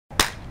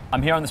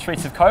I'm here on the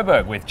streets of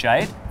Coburg with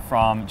Jade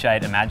from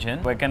Jade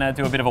Imagine. We're gonna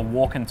do a bit of a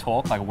walk and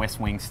talk, like a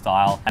West Wing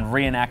style, and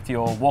reenact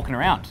your walking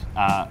around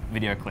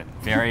video clip.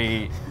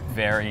 Very,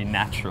 very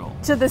natural.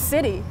 To the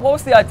city. What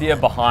was the idea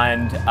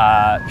behind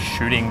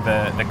shooting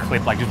the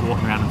clip, like just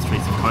walking around on the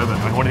streets of Coburg?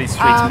 Like, what do these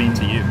streets mean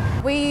to you?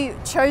 We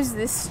chose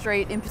this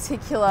street in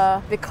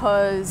particular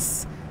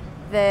because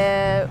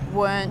there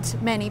weren't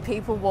many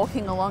people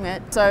walking along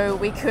it, so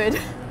we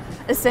could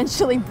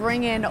essentially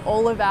bring in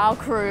all of our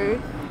crew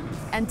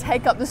and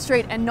take up the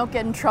street and not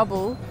get in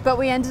trouble. But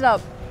we ended up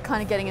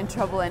kind of getting in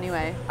trouble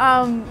anyway.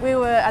 We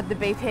were at the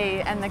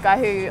BP and the guy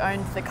who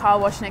owned the car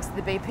wash next to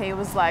the BP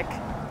was like,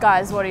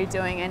 guys, what are you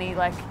doing? And he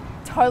like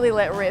totally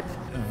let rip.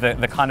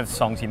 The kind of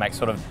songs you make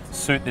sort of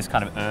suit this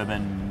kind of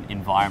urban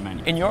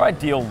environment. In your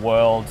ideal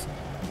world,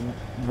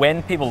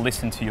 when people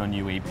listen to your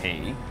new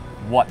EP,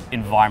 what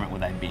environment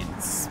would they be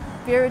in?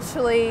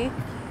 Spiritually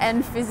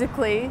and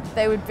physically,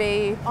 they would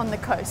be on the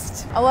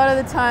coast. A lot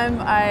of the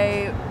time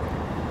I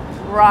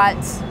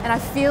write and I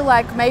feel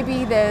like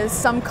maybe there's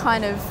some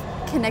kind of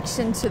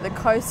connection to the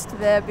coast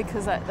there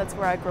because that's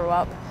where I grew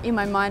up. In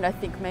my mind, I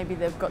think maybe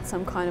they've got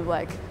some kind of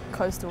like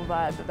coastal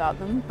vibe about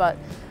them, but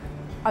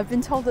I've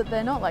been told that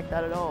they're not like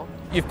that at all.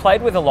 You've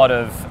played with in a lot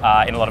of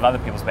other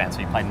people's bands,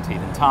 so you played in Teeth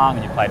and Tongue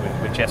and you played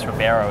with Jess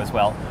Ribeiro as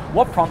well.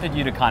 What prompted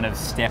you to kind of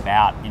step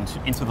out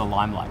into the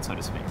limelight, so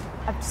to speak?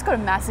 I've just got a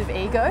massive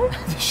ego.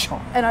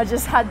 Sure. And I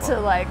just had to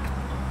like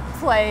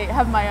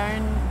have my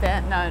own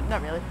band. No,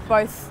 not really.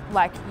 Both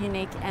like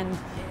unique and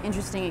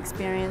interesting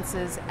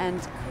experiences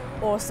and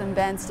awesome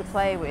bands to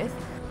play with.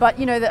 But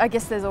you know, I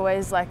guess there's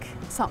always like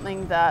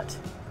something that,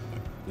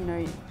 you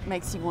know,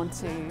 makes you want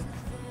to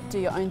do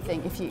your own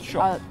thing if you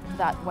are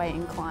that way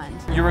inclined.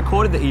 You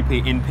recorded the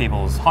EP in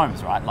people's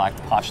homes, right? Like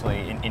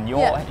partially in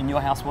your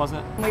house, was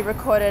it? We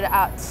recorded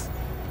at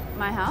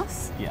my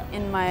house, yeah,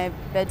 in my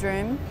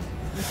bedroom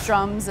with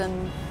drums,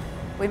 and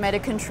we made a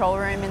control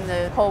room in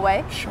the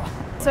hallway. Sure.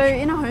 So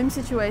in a home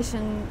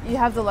situation, you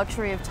have the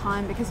luxury of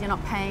time because you're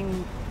not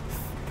paying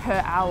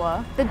per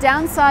hour. The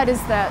downside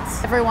is that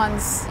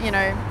everyone's, you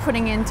know,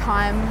 putting in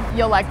time.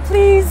 You're like,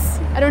 please,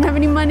 I don't have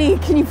any money.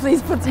 Can you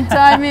please put some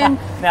time in?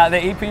 Now the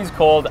EP is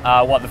called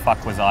What the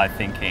Fuck Was I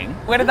Thinking?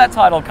 Where did that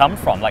title come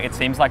from? Like, it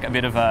seems like a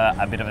bit of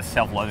a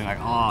self-loathing, like,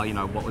 oh, you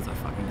know, what was I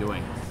fucking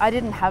doing? I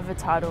didn't have a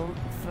title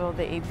for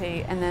the EP,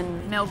 and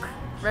then Milk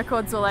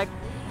Records were like,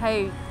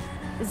 hey,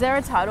 is there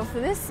a title for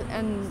this?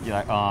 And you're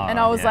like, oh, and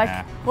I was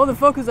like, what the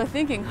fuck was I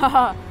thinking?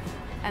 Haha.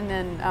 And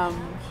then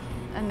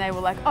and they were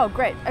like, oh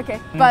great, okay.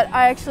 But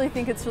I actually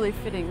think it's really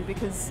fitting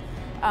because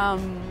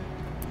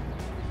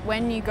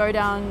when you go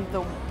down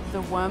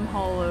the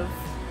wormhole of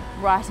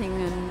writing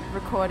and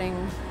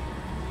recording,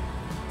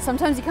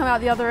 sometimes you come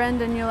out the other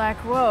end and you're like,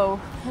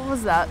 whoa, what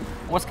was that?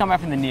 What's coming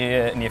up in the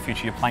near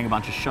future? You're playing a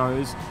bunch of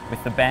shows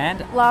with the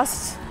band.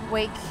 Last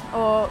week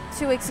or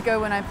 2 weeks ago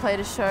when I played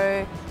a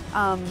show,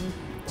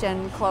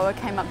 Jen Clower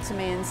came up to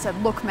me and said,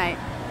 look mate,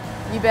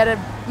 you better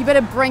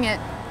bring it.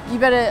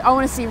 I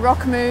want to see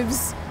rock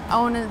moves. I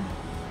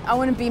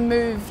want to be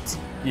moved.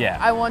 Yeah.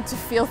 I want to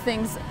feel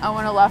things. I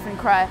want to laugh and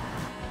cry.